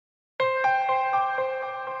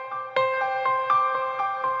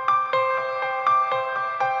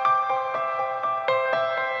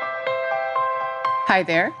Hi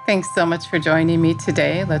there. Thanks so much for joining me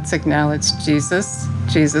today. Let's acknowledge Jesus.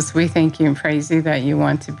 Jesus, we thank you and praise you that you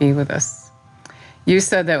want to be with us. You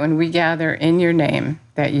said that when we gather in your name,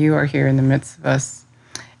 that you are here in the midst of us.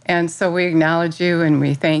 And so we acknowledge you and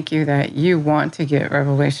we thank you that you want to get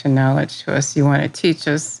revelation knowledge to us. You want to teach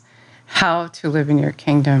us how to live in your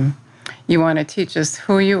kingdom. You want to teach us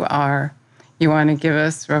who you are. You want to give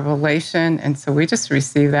us revelation. And so we just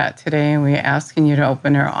receive that today. And we're asking you to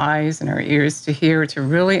open our eyes and our ears to hear, to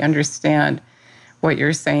really understand what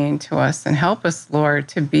you're saying to us. And help us, Lord,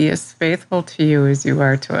 to be as faithful to you as you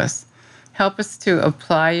are to us. Help us to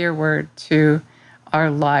apply your word to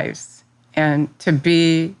our lives and to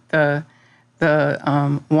be the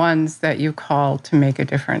ones that you call to make a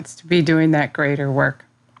difference, to be doing that greater work.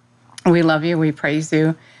 We love you. We praise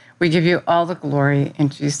you. We give you all the glory in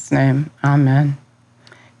Jesus' name. Amen.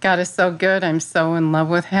 God is so good. I'm so in love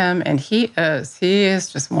with him. And he is. He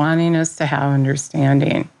is just wanting us to have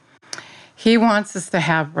understanding. He wants us to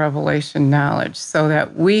have revelation knowledge so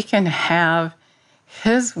that we can have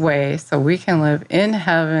his way, so we can live in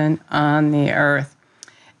heaven on the earth.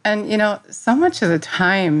 And, you know, so much of the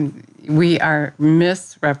time we are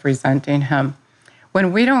misrepresenting him.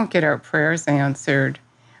 When we don't get our prayers answered,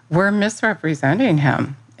 we're misrepresenting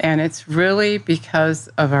him. And it's really because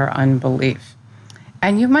of our unbelief.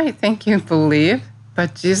 And you might think you believe,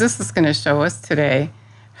 but Jesus is going to show us today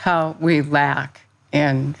how we lack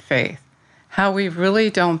in faith, how we really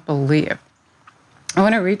don't believe. I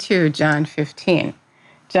want to read to you John 15.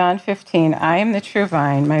 John 15, I am the true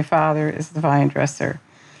vine, my Father is the vine dresser.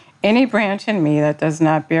 Any branch in me that does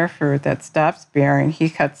not bear fruit, that stops bearing, he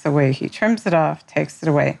cuts away. He trims it off, takes it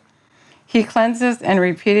away. He cleanses and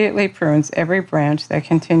repeatedly prunes every branch that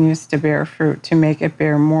continues to bear fruit to make it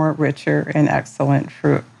bear more richer and excellent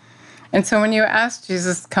fruit. And so when you ask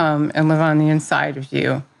Jesus to come and live on the inside of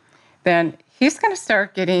you, then he's going to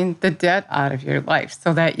start getting the debt out of your life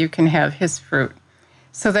so that you can have his fruit,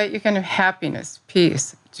 so that you can have happiness,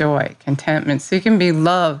 peace, joy, contentment, so you can be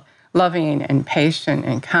loving and patient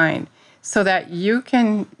and kind, so that you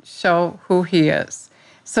can show who he is.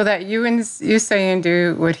 So that you say and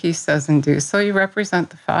do what he says and do. So you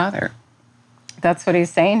represent the Father. That's what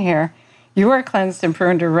he's saying here. You are cleansed and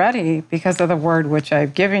pruned already because of the word which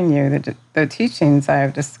I've given you, the teachings I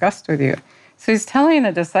have discussed with you. So he's telling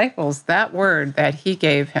the disciples that word that he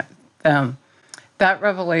gave them, that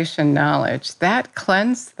revelation knowledge, that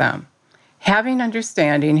cleansed them. Having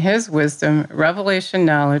understanding, his wisdom, revelation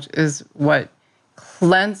knowledge is what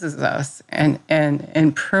cleanses us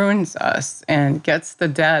and prunes us and gets the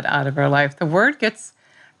dead out of our life. The word gets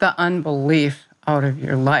the unbelief out of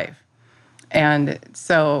your life. And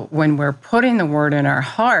so when we're putting the word in our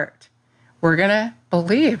heart, we're going to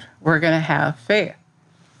believe. We're going to have faith.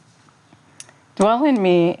 Dwell in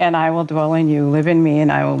me, and I will dwell in you. Live in me,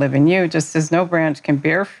 and I will live in you. Just as no branch can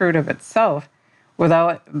bear fruit of itself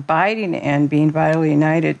without abiding and being vitally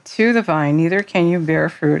united to the vine, neither can you bear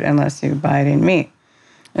fruit unless you abide in me.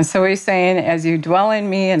 And so he's saying, as you dwell in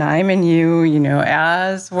me and I'm in you, you know,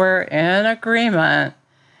 as we're in agreement,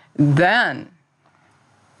 then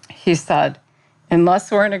he said, unless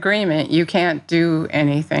we're in agreement, you can't do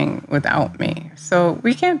anything without me. So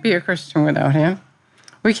we can't be a Christian without him.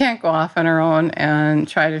 We can't go off on our own and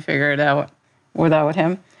try to figure it out without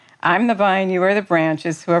him. I'm the vine, you are the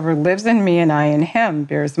branches. Whoever lives in me and I in him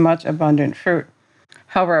bears much abundant fruit.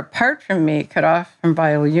 However, apart from me, cut off from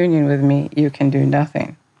vital union with me, you can do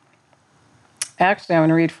nothing. Actually, I'm going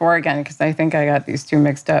to read 4 again because I think I got these two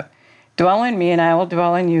mixed up. Dwell in me and I will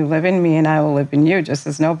dwell in you. Live in me and I will live in you. Just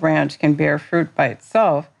as no branch can bear fruit by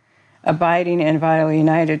itself, abiding and vitally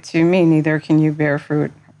united to me, neither can you bear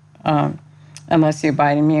fruit unless you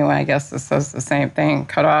abide in me. Well, I guess this says the same thing.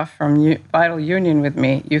 Cut off from vital union with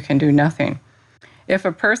me, you can do nothing. If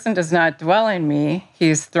a person does not dwell in me, he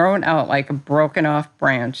is thrown out like a broken off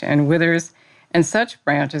branch and withers, and such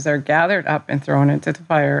branches are gathered up and thrown into the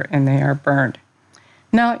fire, and they are burned.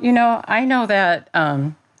 Now, you know, I know that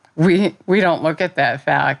we don't look at that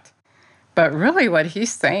fact, but really what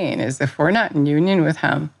he's saying is if we're not in union with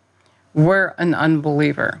him, we're an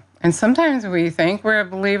unbeliever. And sometimes we think we're a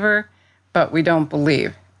believer, but we don't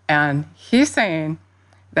believe. And he's saying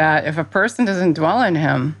that if a person doesn't dwell in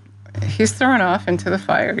him, he's thrown off into the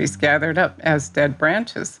fire. He's gathered up as dead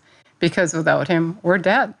branches because without him, we're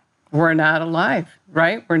dead. We're not alive,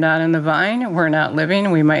 right? We're not in the vine. We're not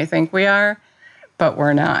living. We might think we are, but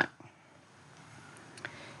we're not.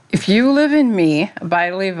 If you live in me,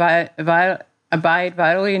 abide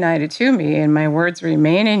vitally united to me, and my words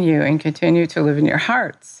remain in you and continue to live in your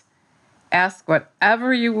hearts, ask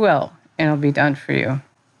whatever you will, and it'll be done for you.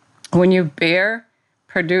 When you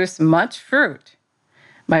produce much fruit,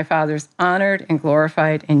 My Father is honored and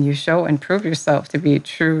glorified, and you show and prove yourself to be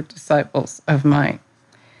true disciples of mine.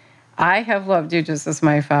 I have loved you just as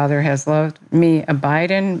my Father has loved me. Abide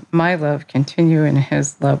in my love, continue in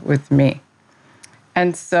his love with me.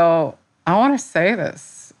 And so I want to say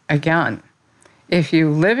this again. If you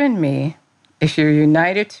live in me, if you're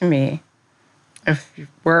united to me, if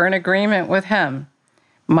we're in agreement with him,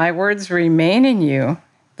 my words remain in you.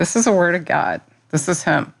 This is a word of God. This is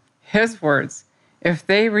him. His words. If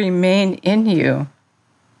they remain in you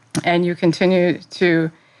and you continue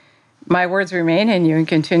to, my words remain in you and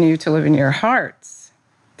continue to live in your hearts,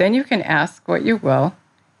 then you can ask what you will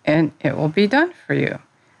and it will be done for you.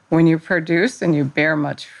 When you produce and you bear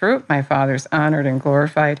much fruit, my Father's honored and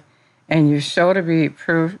glorified, and you show to be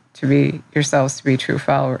proved to be yourselves to be true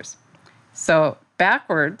followers. So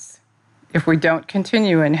backwards, if we don't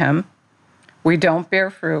continue in him, we don't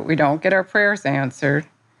bear fruit, we don't get our prayers answered,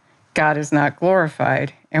 God is not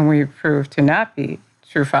glorified, and we prove to not be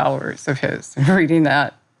true followers of his. Reading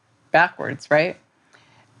that backwards, right?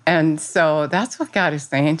 And so that's what God is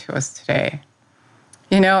saying to us today.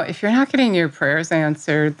 You know, if you're not getting your prayers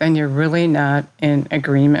answered, then you're really not in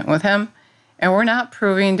agreement with him, and we're not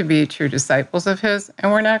proving to be true disciples of his, and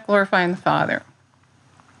we're not glorifying the Father.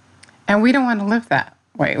 And we don't want to live that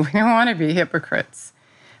way. We don't want to be hypocrites.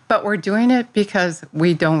 But we're doing it because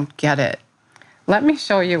we don't get it. Let me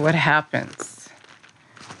show you what happens.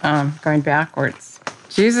 Going backwards.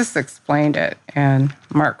 Jesus explained it in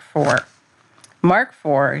Mark 4. Mark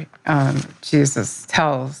 4, Jesus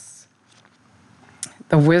tells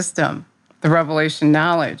the wisdom, the revelation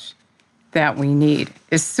knowledge that we need.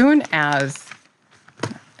 As soon as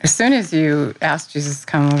you ask Jesus to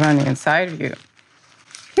come live on the inside of you,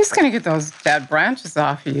 he's going to get those dead branches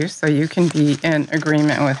off of you so you can be in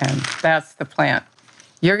agreement with him. That's the plan.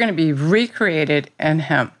 You're going to be recreated in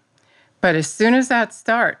him. But as soon as that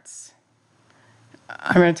starts,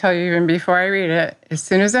 I'm going to tell you even before I read it, as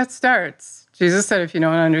soon as that starts, Jesus said, if you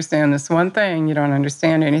don't understand this one thing, you don't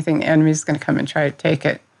understand anything, the enemy's going to come and try to take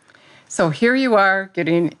it. So here you are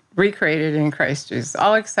getting recreated in Christ Jesus,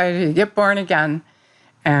 all excited, you get born again,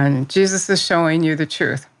 and Jesus is showing you the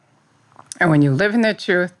truth. And when you live in the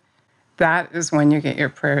truth, that is when you get your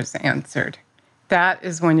prayers answered. That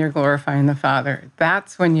is when you're glorifying the Father.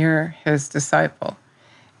 That's when you're his disciple.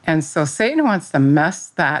 And so Satan wants to mess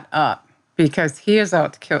that up because he is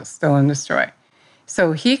out to kill, steal, and destroy.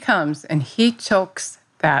 So he comes and he chokes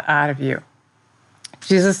that out of you.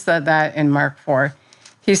 Jesus said that in Mark 4.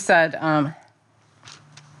 He said, am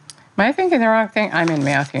I thinking the wrong thing? I'm in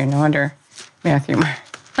Matthew, no wonder Matthew.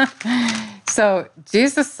 So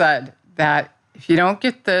Jesus said that if you don't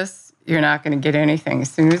get this, you're not going to get anything. As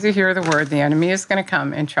soon as you hear the word, the enemy is going to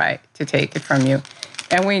come and try to take it from you.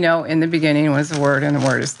 And we know in the beginning was the word, and the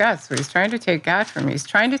word is God. So he's trying to take God from you. He's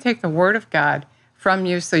trying to take the word of God from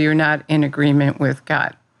you so you're not in agreement with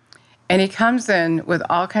God. And he comes in with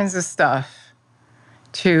all kinds of stuff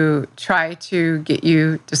to try to get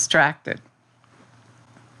you distracted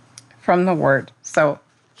from the word so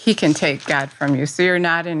he can take God from you. So you're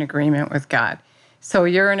not in agreement with God. So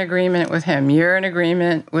you're in agreement with him. You're in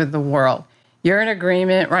agreement with the world. You're in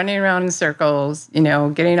agreement running around in circles,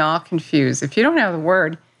 getting all confused. If you don't have the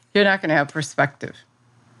word, you're not going to have perspective.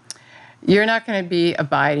 You're not going to be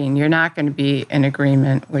abiding. You're not going to be in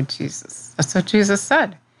agreement with Jesus. That's what Jesus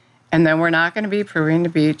said. And then we're not going to be proving to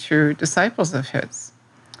be true disciples of his.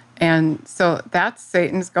 And so that's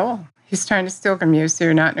Satan's goal. He's trying to steal from you so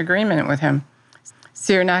you're not in agreement with him.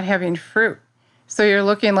 So you're not having fruit. So you're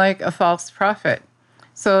looking like a false prophet.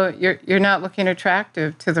 So you're not looking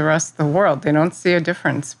attractive to the rest of the world. They don't see a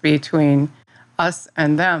difference between us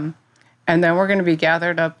and them. And then we're going to be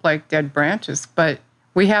gathered up like dead branches. But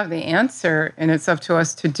we have the answer, and it's up to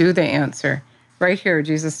us to do the answer. Right here,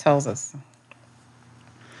 Jesus tells us.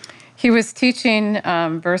 He was teaching,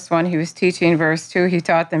 verse 1, he was teaching, verse 2, he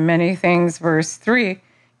taught them many things, verse 3.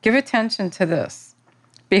 Give attention to this.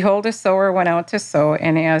 Behold, a sower went out to sow,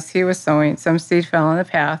 and as he was sowing, some seed fell on the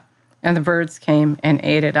path, and the birds came and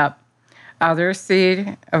ate it up. Other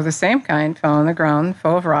seed of the same kind fell on the ground,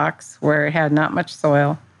 full of rocks, where it had not much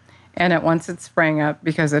soil, and at once it sprang up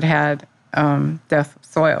because it had death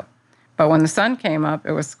soil. But when the sun came up,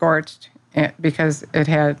 it was scorched because it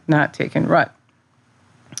had not taken root.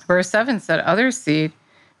 Verse 7 said, other seed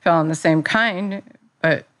fell on the same kind,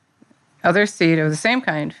 but other seed of the same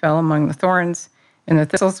kind fell among the thorns, and the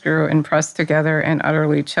thistles grew and pressed together and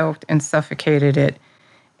utterly choked and suffocated it,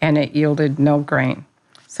 and it yielded no grain.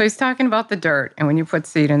 So he's talking about the dirt, and when you put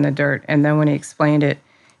seed in the dirt, and then when he explained it,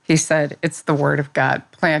 he said, it's the word of God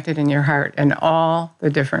planted in your heart, and all the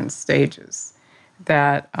different stages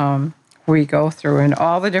that we go through and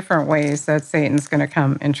all the different ways that Satan's going to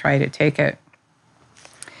come and try to take it.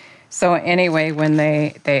 So anyway, when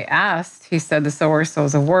they asked, he said the sower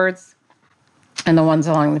sows the words, and the ones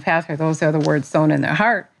along the path those are the words sown in their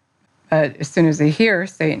heart. But as soon as they hear,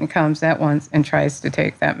 Satan comes at once and tries to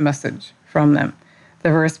take that message from them. The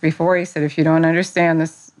verse before, he said, if you don't understand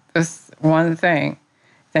this one thing,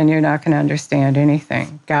 then you're not going to understand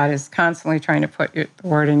anything. God is constantly trying to put the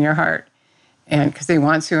word in your heart, and because he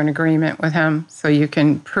wants you in agreement with him so you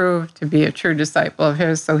can prove to be a true disciple of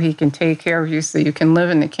his, so he can take care of you, so you can live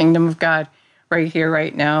in the kingdom of God right here,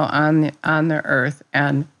 right now on the earth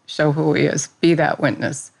and show who he is. Be that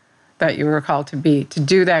witness that you were called to be, to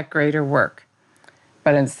do that greater work.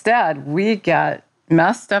 But instead, we get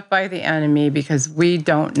messed up by the enemy because we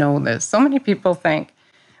don't know this. So many people think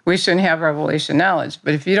we shouldn't have revelation knowledge.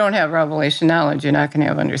 But if you don't have revelation knowledge, you're not going to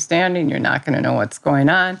have understanding. You're not going to know what's going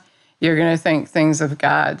on. You're going to think things of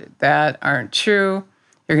God that aren't true.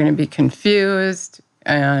 You're going to be confused,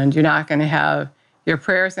 and you're not going to have your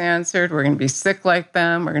prayers answered. We're going to be sick like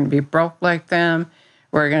them. We're going to be broke like them.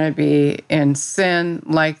 We're going to be in sin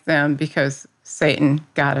like them because Satan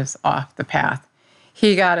got us off the path.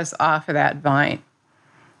 He got us off of that vine.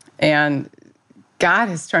 And God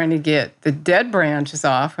is trying to get the dead branches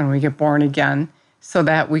off when we get born again so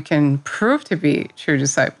that we can prove to be true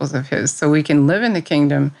disciples of his, so we can live in the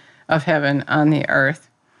kingdom of heaven on the earth,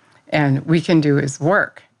 and we can do his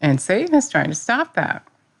work. And Satan is trying to stop that.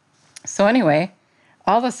 So anyway,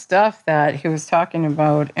 all the stuff that he was talking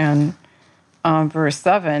about in verse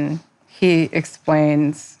 7, he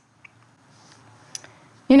explains,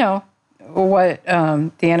 what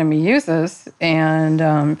the enemy uses,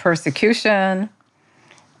 and persecution,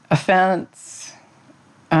 offense,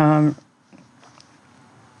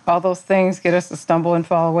 all those things get us to stumble and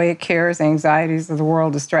fall away. Cares, anxieties of the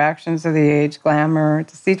world, distractions of the age, glamour,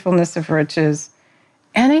 deceitfulness of riches,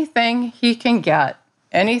 anything he can get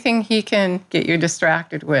you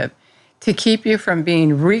distracted with to keep you from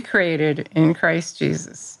being recreated in Christ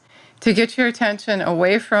Jesus, to get your attention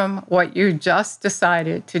away from what you just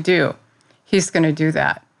decided to do. He's going to do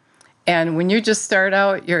that. And when you just start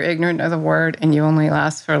out, you're ignorant of the word and you only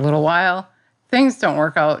last for a little while, things don't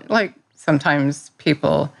work out. Like sometimes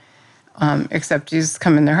people accept Jesus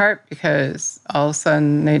come in their heart because all of a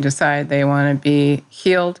sudden they decide they want to be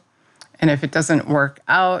healed. And if it doesn't work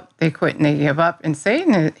out, they quit and they give up. And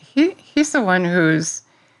Satan, he's the one who's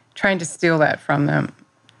trying to steal that from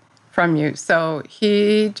you. So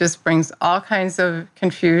he just brings all kinds of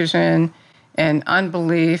confusion and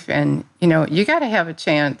unbelief. And, you got to have a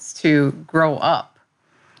chance to grow up.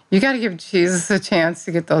 You got to give Jesus a chance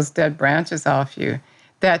to get those dead branches off you,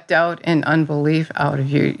 that doubt and unbelief out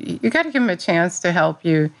of you. You got to give him a chance to help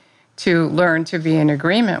you to learn to be in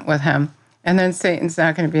agreement with him. And then Satan's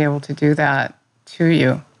not going to be able to do that to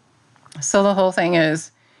you. So the whole thing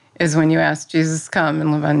is when you ask Jesus to come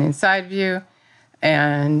and live on the inside of you,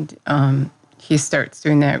 and he starts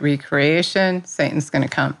doing that recreation, Satan's going to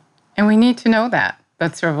come. And we need to know that.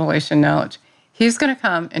 That's revelation knowledge. He's going to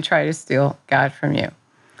come and try to steal God from you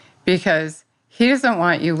because he doesn't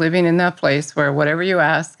want you living in that place where whatever you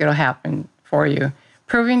ask, it'll happen for you,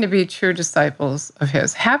 proving to be true disciples of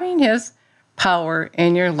his, having his power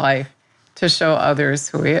in your life to show others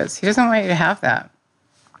who he is. He doesn't want you to have that.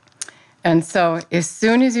 And so as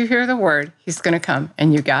soon as you hear the word, he's going to come,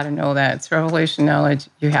 and you got to know that. It's revelation knowledge.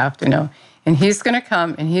 You have to know. And he's going to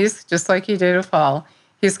come, and he's just like he did with Paul.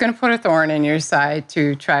 He's going to put a thorn in your side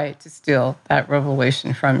to try to steal that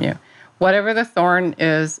revelation from you. Whatever the thorn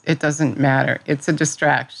is, it doesn't matter. It's a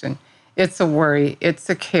distraction. It's a worry. It's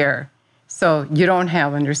a care. So you don't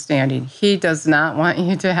have understanding. He does not want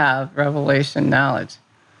you to have revelation knowledge.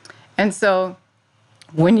 And so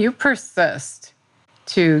when you persist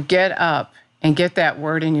to get up and get that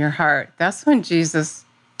word in your heart, that's when Jesus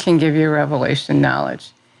can give you revelation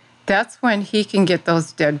knowledge. That's when he can get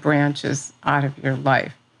those dead branches out of your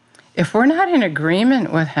life. If we're not in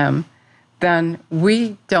agreement with him, then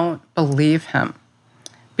we don't believe him,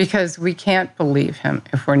 because we can't believe him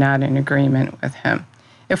if we're not in agreement with him.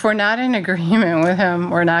 If we're not in agreement with him,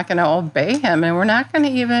 we're not going to obey him, and we're not going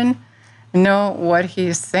to even know what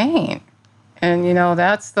he's saying. And,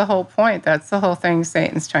 that's the whole point. That's the whole thing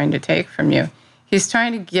Satan's trying to take from you. He's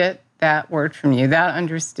trying to get that word from you, that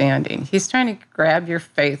understanding. He's trying to grab your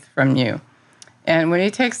faith from you. And when he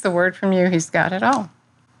takes the word from you, he's got it all.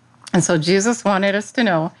 And so Jesus wanted us to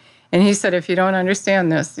know, and he said, if you don't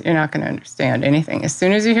understand this, you're not going to understand anything. As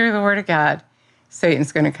soon as you hear the word of God,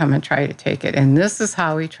 Satan's going to come and try to take it. And this is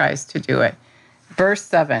how he tries to do it. Verse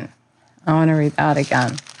 7. I want to read that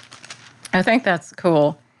again. I think that's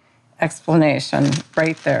cool. explanation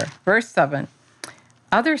right there. Verse 7.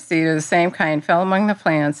 Other seed of the same kind fell among the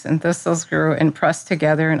plants, and thistles grew and pressed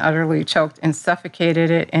together and utterly choked and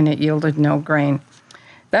suffocated it, and it yielded no grain.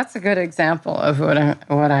 That's a good example of what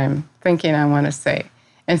I'm thinking I want to say.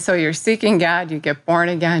 And so you're seeking God, you get born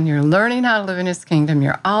again, you're learning how to live in his kingdom,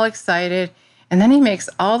 you're all excited, and then he makes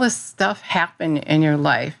all this stuff happen in your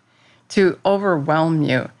life to overwhelm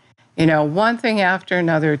you. One thing after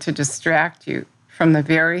another to distract you from the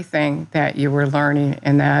very thing that you were learning,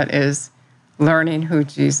 and that is learning who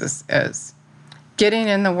Jesus is, getting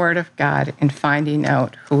in the Word of God and finding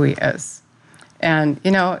out who he is. And,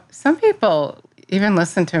 some people even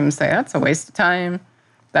listen to him and say, that's a waste of time.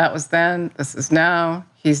 That was then, this is now,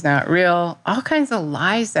 he's not real, all kinds of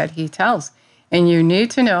lies that he tells. And you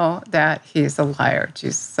need to know that he's a liar.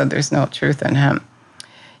 Jesus said there's no truth in him.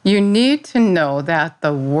 You need to know that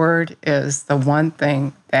the Word is the one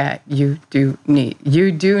thing that you do need.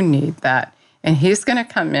 You do need that. And he's going to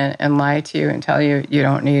come in and lie to you and tell you you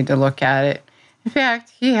don't need to look at it. In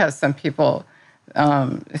fact, he has some people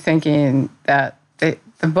thinking that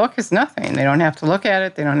the book is nothing. They don't have to look at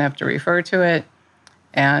it. They don't have to refer to it.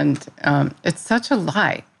 And it's such a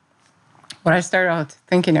lie. What I started out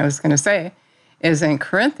thinking I was going to say is in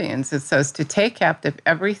Corinthians, it says to take captive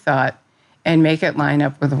every thought and make it line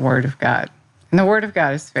up with the Word of God. And the Word of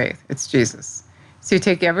God is faith. It's Jesus. So you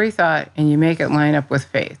take every thought and you make it line up with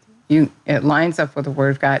faith. It lines up with the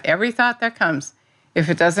Word of God. Every thought that comes, if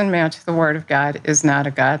it doesn't match the Word of God, is not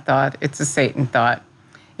a God thought. It's a Satan thought.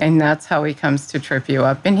 And that's how he comes to trip you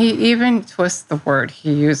up. And he even twists the word.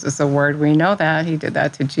 He uses a word. We know that. He did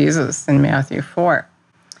that to Jesus in Matthew 4.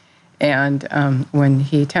 And when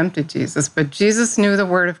he tempted Jesus. But Jesus knew the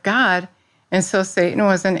Word of God, and so Satan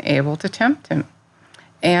wasn't able to tempt him.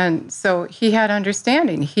 And so he had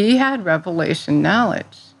understanding. He had revelation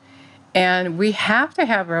knowledge. And we have to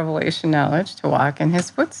have revelation knowledge to walk in his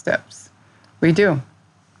footsteps. We do.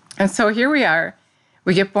 And so here we are.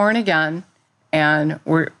 We get born again, and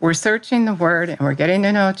we're searching the Word, and we're getting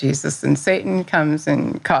to know Jesus. And Satan comes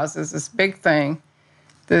and causes this big thing,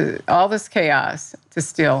 all this chaos, to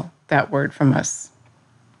steal that Word from us.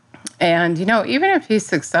 And, even if he's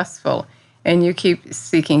successful and you keep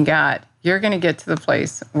seeking God, you're going to get to the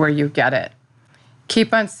place where you get it.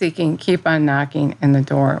 Keep on seeking, keep on knocking, and the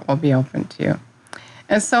door will be open to you.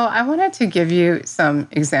 And so I wanted to give you some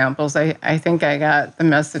examples. I think I got the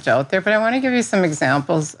message out there, but I want to give you some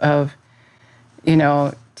examples of,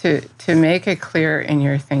 to make it clear in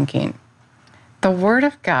your thinking. The Word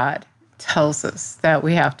of God tells us that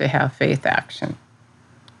we have to have faith action,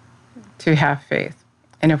 to have faith.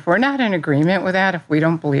 And if we're not in agreement with that, if we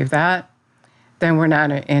don't believe that, then we're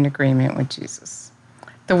not in agreement with Jesus.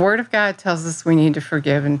 The Word of God tells us we need to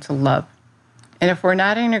forgive and to love. And if we're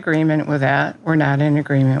not in agreement with that, we're not in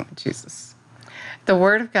agreement with Jesus. The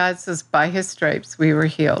Word of God says, by his stripes we were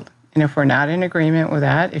healed. And if we're not in agreement with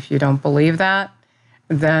that, if you don't believe that,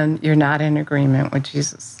 then you're not in agreement with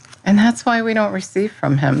Jesus. And that's why we don't receive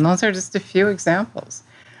from him. Those are just a few examples.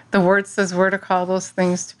 The Word says we're to call those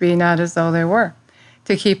things to be not as though they were,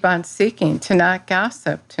 to keep on seeking, to not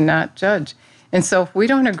gossip, to not judge. And so if we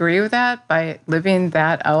don't agree with that by living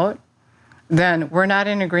that out, then we're not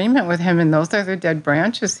in agreement with him. And those are the dead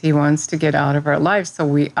branches he wants to get out of our lives. So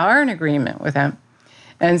we are in agreement with him.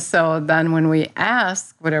 And so then when we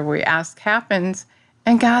ask, whatever we ask happens,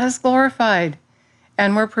 and God is glorified.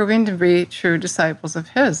 And we're proving to be true disciples of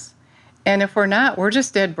his. And if we're not, we're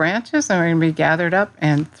just dead branches, and we're going to be gathered up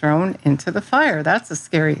and thrown into the fire. That's a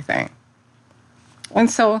scary thing. And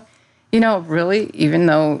so, really, even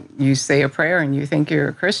though you say a prayer and you think you're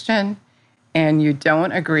a Christian and you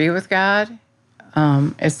don't agree with God,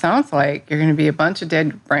 it sounds like you're going to be a bunch of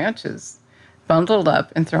dead branches bundled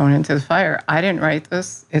up and thrown into the fire. I didn't write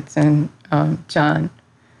this. It's in John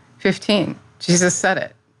 15. Jesus said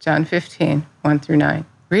it. John 15, 1-9.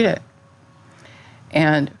 Read it.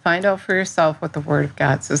 And find out for yourself what the Word of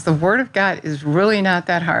God says. The Word of God is really not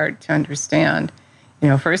that hard to understand.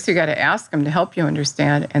 First you got to ask him to help you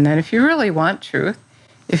understand. And then if you really want truth,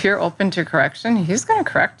 if you're open to correction, he's going to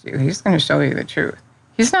correct you. He's going to show you the truth.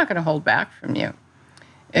 He's not going to hold back from you.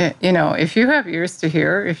 If you have ears to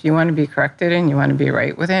hear, if you want to be corrected and you want to be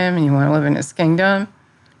right with him and you want to live in his kingdom,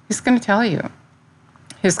 he's going to tell you.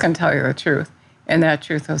 He's going to tell you the truth. And that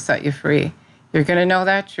truth will set you free. You're going to know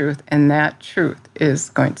that truth, and that truth is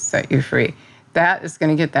going to set you free. That is going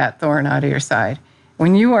to get that thorn out of your side.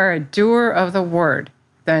 When you are a doer of the Word,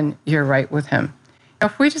 then you're right with him.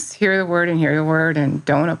 If we just hear the Word and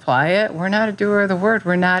don't apply it, we're not a doer of the Word.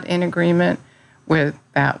 We're not in agreement with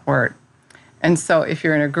that Word. And so if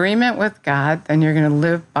you're in agreement with God, then you're going to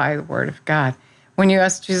live by the Word of God. When you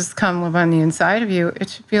ask Jesus to come live on the inside of you, it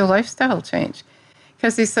should be a lifestyle change.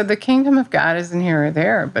 Because he said the kingdom of God isn't here or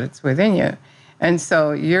there, but it's within you. And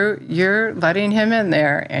so you're letting him in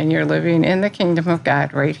there, and you're living in the kingdom of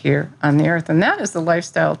God right here on the earth. And that is a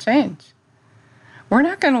lifestyle change. We're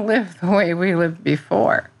not going to live the way we lived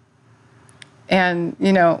before. And,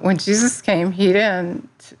 when Jesus came, he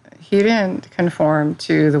didn't conform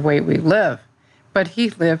to the way we live, but he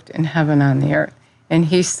lived in heaven on the earth. And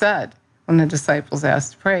he said, when the disciples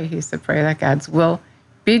asked to pray, he said, pray that God's will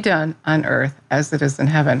be done on earth as it is in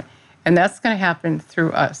heaven. And that's going to happen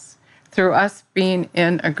through us being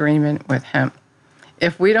in agreement with him.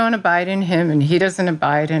 If we don't abide in him and he doesn't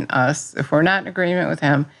abide in us, if we're not in agreement with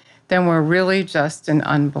him, then we're really just an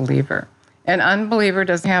unbeliever. An unbeliever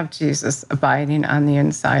doesn't have Jesus abiding on the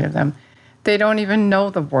inside of them. They don't even know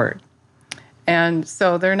the word. And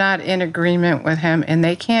so they're not in agreement with him, and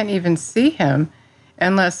they can't even see him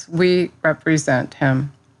unless we represent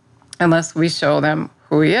him, unless we show them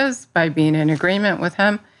who he is by being in agreement with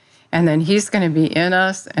him. And then he's going to be in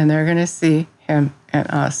us, and they're going to see him in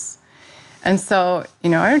us. And so,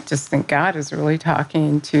 I just think God is really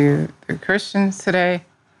talking to the Christians today.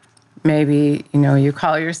 Maybe, you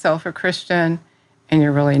call yourself a Christian and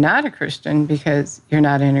you're really not a Christian because you're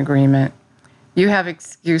not in agreement. You have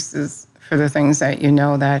excuses for the things that you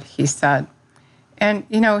know that he said. And,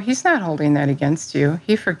 he's not holding that against you.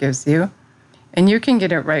 He forgives you. And you can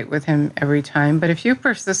get it right with him every time. But if you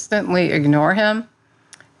persistently ignore him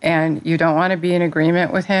and you don't want to be in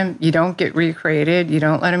agreement with him, you don't get recreated, you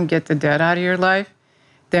don't let him get the dead out of your life,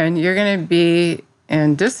 then you're going to be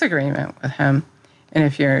in disagreement with him. And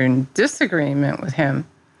if you're in disagreement with him,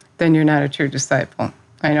 then you're not a true disciple.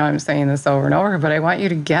 I know I'm saying this over and over, but I want you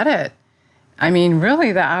to get it. I mean,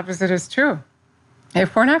 really, the opposite is true.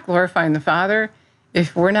 If we're not glorifying the Father,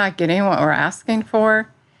 if we're not getting what we're asking for,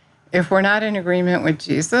 if we're not in agreement with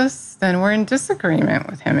Jesus, then we're in disagreement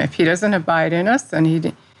with him. If he doesn't abide in us, then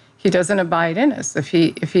he doesn't abide in us. If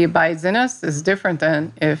he abides in us, is different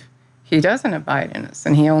than if he doesn't abide in us.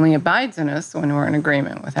 And he only abides in us when we're in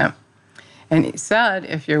agreement with him. And he said,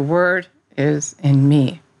 if your word is in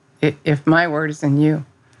me, if my word is in you,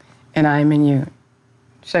 and I'm in you.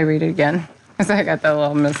 Should I read it again? Because I got that a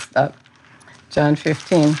little messed up. John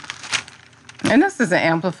 15. And this is an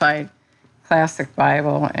Amplified Classic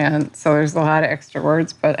Bible, and so there's a lot of extra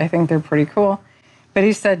words, but I think they're pretty cool. But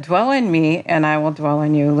he said, dwell in me, and I will dwell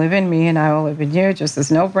in you. Live in me, and I will live in you, just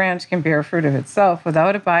as no branch can bear fruit of itself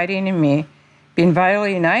without abiding in me, being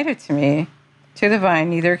vitally united to me, to the vine,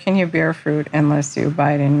 neither can you bear fruit unless you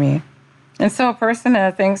abide in me. And so a person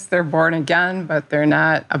that thinks they're born again, but they're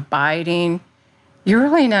not abiding, you're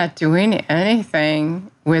really not doing anything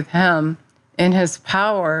with him in his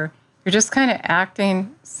power. You're just kind of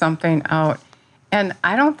acting something out. And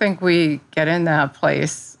I don't think we get in that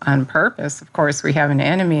place on purpose. Of course, we have an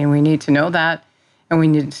enemy, and we need to know that. And we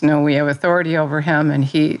need to know we have authority over him, and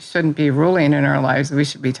he shouldn't be ruling in our lives. We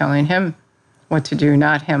should be telling him what to do,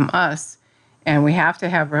 not him us. And we have to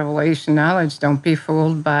have revelation knowledge. Don't be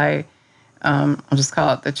fooled by, I'll just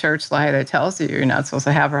call it the church lie that tells you you're not supposed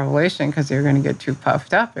to have revelation because you're going to get too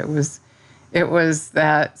puffed up. It was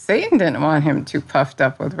that Satan didn't want him too puffed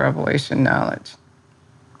up with revelation knowledge.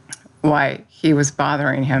 Why he was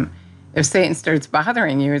bothering him. If Satan starts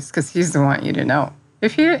bothering you, it's because he doesn't want you to know.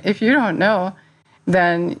 If you don't know,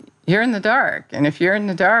 then you're in the dark. And if you're in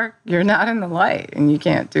the dark, you're not in the light, and you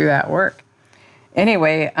can't do that work.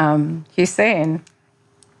 Anyway, he's saying,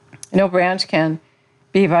 no branch can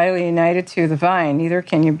be vitally united to the vine, neither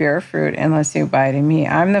can you bear fruit unless you abide in me.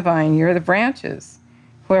 I'm the vine, you're the branches.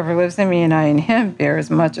 Whoever lives in me and I in him bears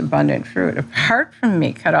much abundant fruit. Apart from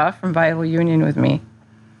me, cut off from vital union with me,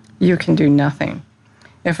 you can do nothing.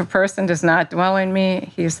 If a person does not dwell in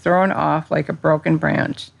me, he is thrown off like a broken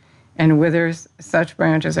branch and withers. Such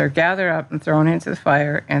branches are gathered up and thrown into the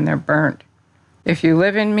fire, and they're burnt. If you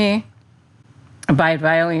live in me, abide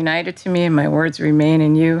vitally united to me, and my words remain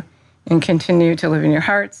in you, and continue to live in your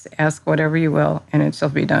hearts. Ask whatever you will, and it shall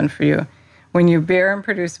be done for you. When you bear and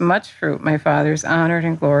produce much fruit, my Father is honored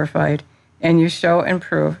and glorified, and you show and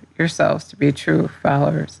prove yourselves to be true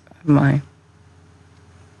followers of mine.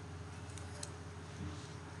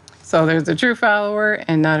 So there's a true follower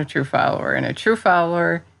and not a true follower, and a true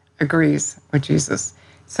follower agrees with Jesus.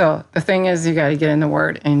 So the thing is, you got to get in the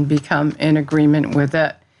Word and become in agreement with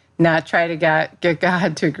it. Not try to get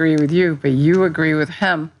God to agree with you, but you agree with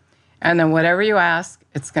him. And then whatever you ask,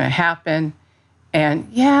 it's going to happen. And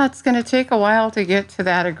yeah, it's going to take a while to get to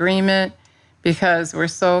that agreement because we're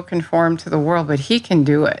so conformed to the world, but he can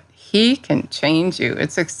do it. He can change you.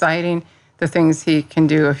 It's exciting, the things he can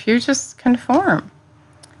do if you just conform.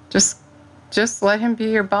 Just Just let him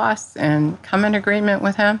be your boss and come in agreement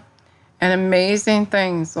with him. And amazing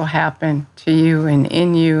things will happen to you and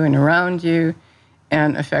in you and around you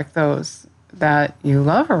and affect those that you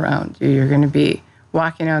love around you. You're going to be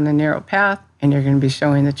walking on the narrow path and you're going to be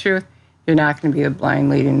showing the truth. You're not going to be the blind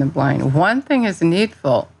leading the blind. One thing is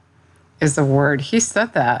needful is the word. He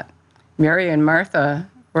said that. Mary and Martha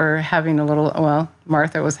were having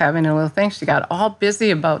Martha was having a little thing. She got all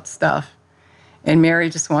busy about stuff. And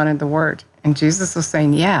Mary just wanted the word. And Jesus was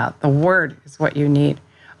saying, yeah, the word is what you need.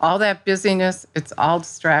 All that busyness, it's all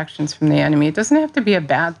distractions from the enemy. It doesn't have to be a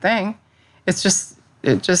bad thing. It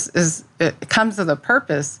comes with a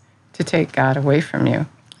purpose to take God away from you.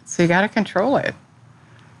 So you got to control it.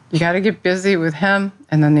 You got to get busy with him,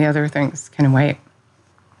 and then the other things can wait.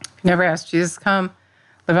 If you never asked Jesus to come,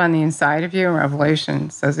 live on the inside of you, Revelation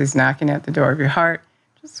says he's knocking at the door of your heart,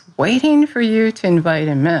 just waiting for you to invite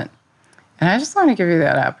him in. And I just want to give you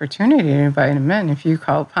that opportunity to invite him in. If you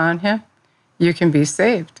call upon him, you can be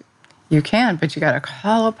saved. You can, but you got to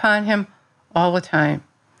call upon him all the time.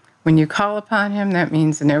 When you call upon him, that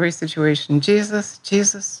means in every situation, Jesus,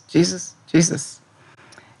 Jesus, Jesus, Jesus.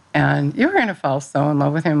 And you're going to fall so in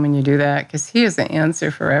love with him when you do that, because he is the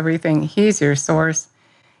answer for everything. He's your source.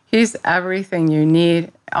 He's everything you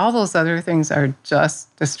need. All those other things are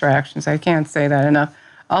just distractions. I can't say that enough.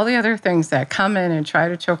 All the other things that come in and try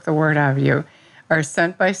to choke the word out of you are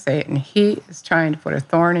sent by Satan. He is trying to put a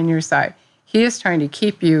thorn in your side. He is trying to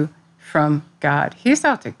keep you from God. He's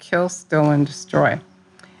out to kill, steal, and destroy.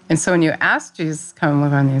 And so when you ask Jesus to come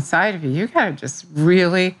live on the inside of you, you got to just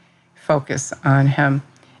really focus on him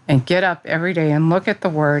and get up every day and look at the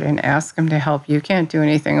word and ask him to help. You can't do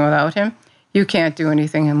anything without him. You can't do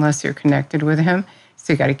anything unless you're connected with him.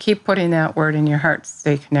 So you got to keep putting that word in your heart to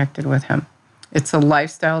stay connected with him. It's a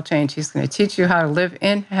lifestyle change. He's going to teach you how to live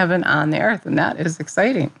in heaven on the earth, and that is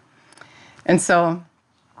exciting. And so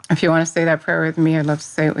if you want to say that prayer with me, I'd love to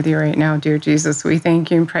say it with you right now. Dear Jesus, we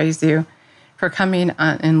thank you and praise you for coming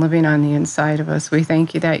on and living on the inside of us. We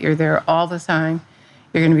thank you that you're there all the time.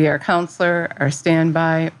 You're going to be our counselor, our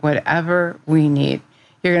standby, whatever we need.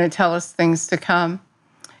 You're going to tell us things to come.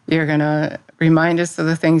 You're going to remind us of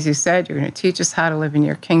the things you said. You're going to teach us how to live in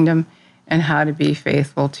your kingdom and how to be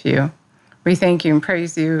faithful to you. We thank you and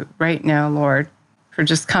praise you right now, Lord, for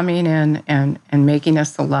just coming in and making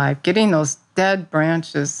us alive, getting those dead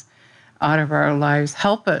branches out of our lives.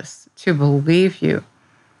 Help us to believe you.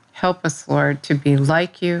 Help us, Lord, to be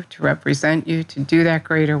like you, to represent you, to do that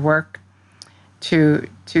greater work, to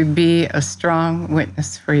be a strong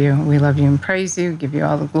witness for you. We love you and praise you, give you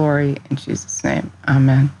all the glory in Jesus' name.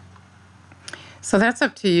 Amen. So that's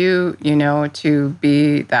up to you, to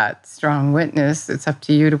be that strong witness. It's up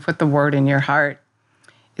to you to put the word in your heart.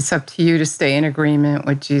 It's up to you to stay in agreement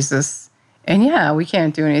with Jesus. And yeah, we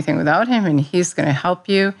can't do anything without him, and he's going to help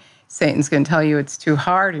you. Satan's going to tell you it's too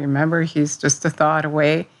hard. Remember, he's just a thought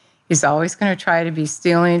away. He's always going to try to be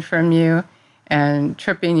stealing from you and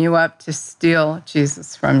tripping you up to steal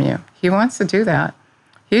Jesus from you. He wants to do that.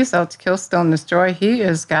 He's out to kill, steal, and destroy. He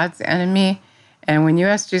is God's enemy. And when you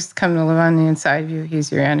ask Jesus to come to live on the inside of you,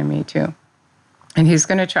 he's your enemy too. And he's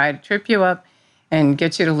going to try to trip you up and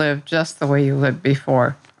get you to live just the way you lived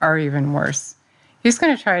before, or even worse. He's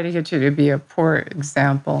going to try to get you to be a poor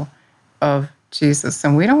example of Jesus.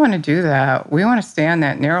 And we don't want to do that. We want to stay on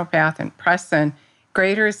that narrow path and press in.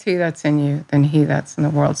 Greater is he that's in you than he that's in the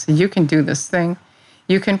world. So you can do this thing.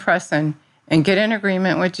 You can press in and get in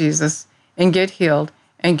agreement with Jesus and get healed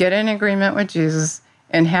and get in agreement with Jesus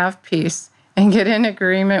and have peace and get in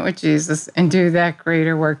agreement with Jesus and do that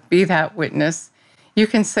greater work. Be that witness. You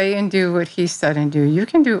can say and do what he said and do. You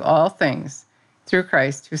can do all things through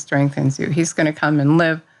Christ who strengthens you. He's going to come and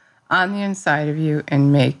live on the inside of you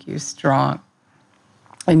and make you strong.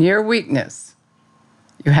 In your weakness,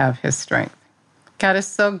 you have his strength. God is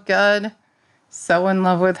so good, so in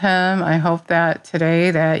love with him. I hope that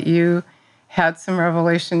today that you had some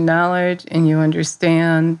revelation knowledge and you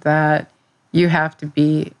understand that you have to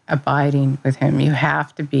be abiding with him. You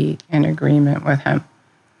have to be in agreement with him.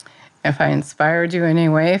 If I inspired you in any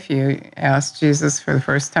way, if you asked Jesus for the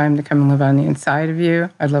first time to come and live on the inside of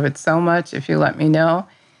you, I'd love it so much if you let me know.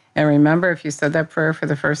 And remember, if you said that prayer for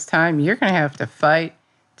the first time, you're going to have to fight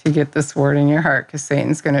to get this word in your heart, because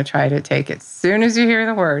Satan's going to try to take it. As soon as you hear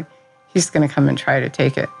the word, he's going to come and try to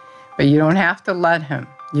take it. But you don't have to let him.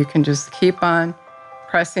 You can just keep on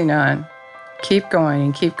pressing on. Keep going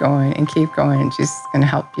and keep going and keep going, and Jesus is going to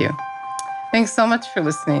help you. Thanks so much for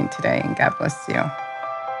listening today, and God bless you.